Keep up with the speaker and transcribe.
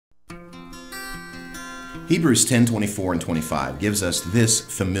Hebrews 10:24 and 25 gives us this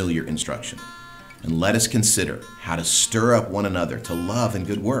familiar instruction. And let us consider how to stir up one another to love and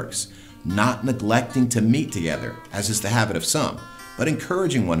good works, not neglecting to meet together, as is the habit of some, but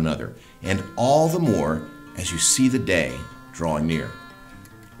encouraging one another, and all the more as you see the day drawing near.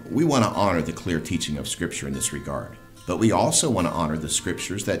 We want to honor the clear teaching of Scripture in this regard, but we also want to honor the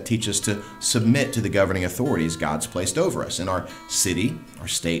Scriptures that teach us to submit to the governing authorities God's placed over us in our city, our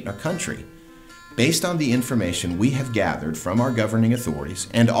state, and our country. Based on the information we have gathered from our governing authorities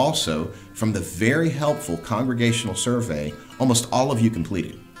and also from the very helpful congregational survey almost all of you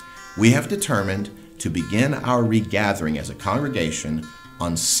completed, we have determined to begin our regathering as a congregation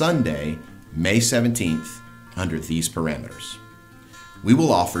on Sunday, May 17th, under these parameters. We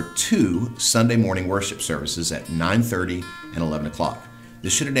will offer 2 Sunday morning worship services at 9:30 and 11 o'clock.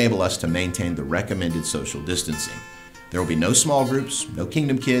 This should enable us to maintain the recommended social distancing. There will be no small groups, no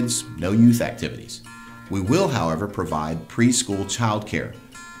Kingdom Kids, no youth activities. We will, however, provide preschool childcare.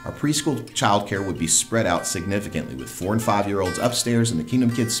 Our preschool childcare would be spread out significantly with 4 and 5-year-olds upstairs in the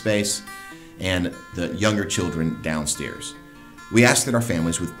Kingdom Kids space and the younger children downstairs. We ask that our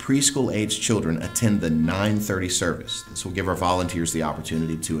families with preschool-aged children attend the 9:30 service. This will give our volunteers the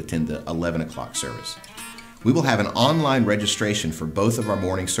opportunity to attend the 11 o'clock service. We will have an online registration for both of our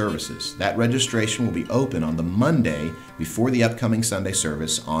morning services. That registration will be open on the Monday before the upcoming Sunday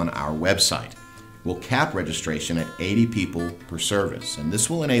service on our website. We'll cap registration at 80 people per service, and this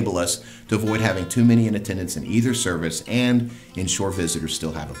will enable us to avoid having too many in attendance in either service and ensure visitors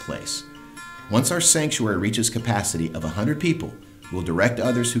still have a place. Once our sanctuary reaches capacity of 100 people, we'll direct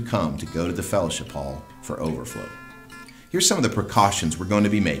others who come to go to the fellowship hall for overflow. Here's some of the precautions we're going to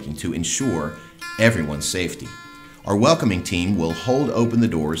be making to ensure everyone's safety. Our welcoming team will hold open the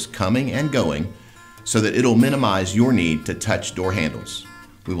doors coming and going so that it'll minimize your need to touch door handles.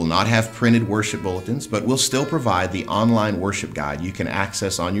 We will not have printed worship bulletins, but we'll still provide the online worship guide you can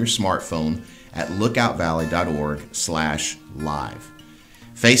access on your smartphone at lookoutvalley.org/live.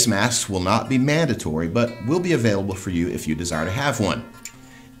 Face masks will not be mandatory, but will be available for you if you desire to have one.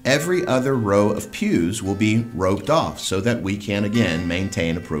 Every other row of pews will be roped off so that we can again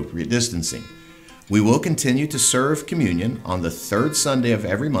maintain appropriate distancing. We will continue to serve communion on the 3rd Sunday of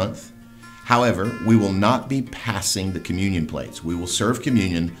every month. However, we will not be passing the communion plates. We will serve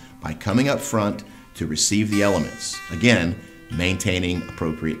communion by coming up front to receive the elements, again, maintaining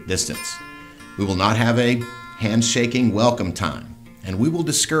appropriate distance. We will not have a handshaking welcome time, and we will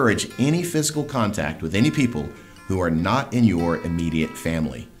discourage any physical contact with any people who are not in your immediate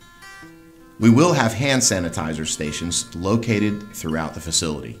family. We will have hand sanitizer stations located throughout the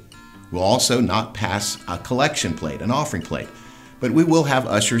facility. We'll also not pass a collection plate, an offering plate, but we will have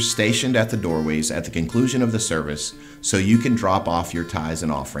ushers stationed at the doorways at the conclusion of the service so you can drop off your tithes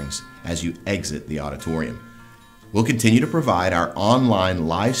and offerings as you exit the auditorium. We'll continue to provide our online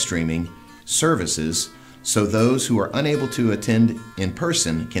live streaming services so those who are unable to attend in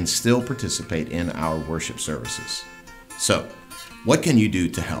person can still participate in our worship services. So, what can you do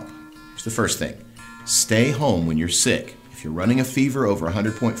to help? Here's the first thing. Stay home when you're sick. If you're running a fever over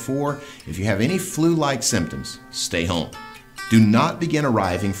 100.4, if you have any flu-like symptoms, stay home. Do not begin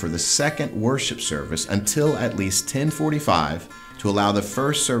arriving for the second worship service until at least 10:45 to allow the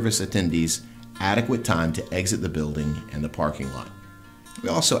first service attendees adequate time to exit the building and the parking lot. We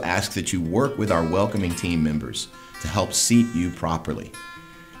also ask that you work with our welcoming team members to help seat you properly.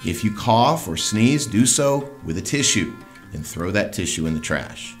 If you cough or sneeze, do so with a tissue, then throw that tissue in the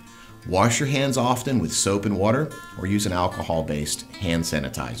trash. Wash your hands often with soap and water or use an alcohol-based hand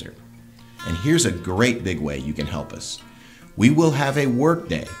sanitizer. And here's a great big way you can help us. We will have a work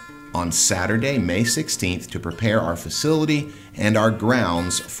day on Saturday, May 16th to prepare our facility and our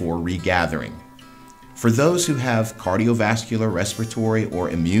grounds for regathering. For those who have cardiovascular, respiratory, or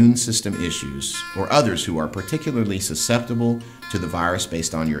immune system issues, or others who are particularly susceptible to the virus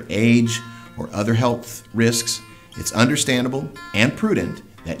based on your age or other health risks, it's understandable and prudent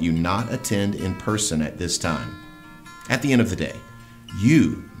that you not attend in person at this time. At the end of the day,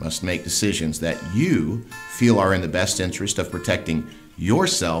 you must make decisions that you feel are in the best interest of protecting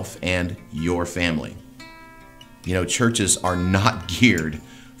yourself and your family. You know, churches are not geared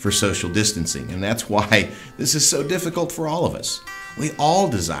for social distancing, and that's why this is so difficult for all of us. We all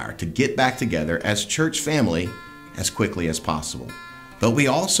desire to get back together as church family as quickly as possible, but we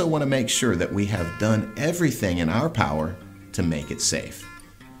also want to make sure that we have done everything in our power to make it safe.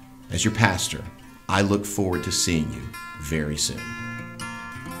 As your pastor, I look forward to seeing you very soon.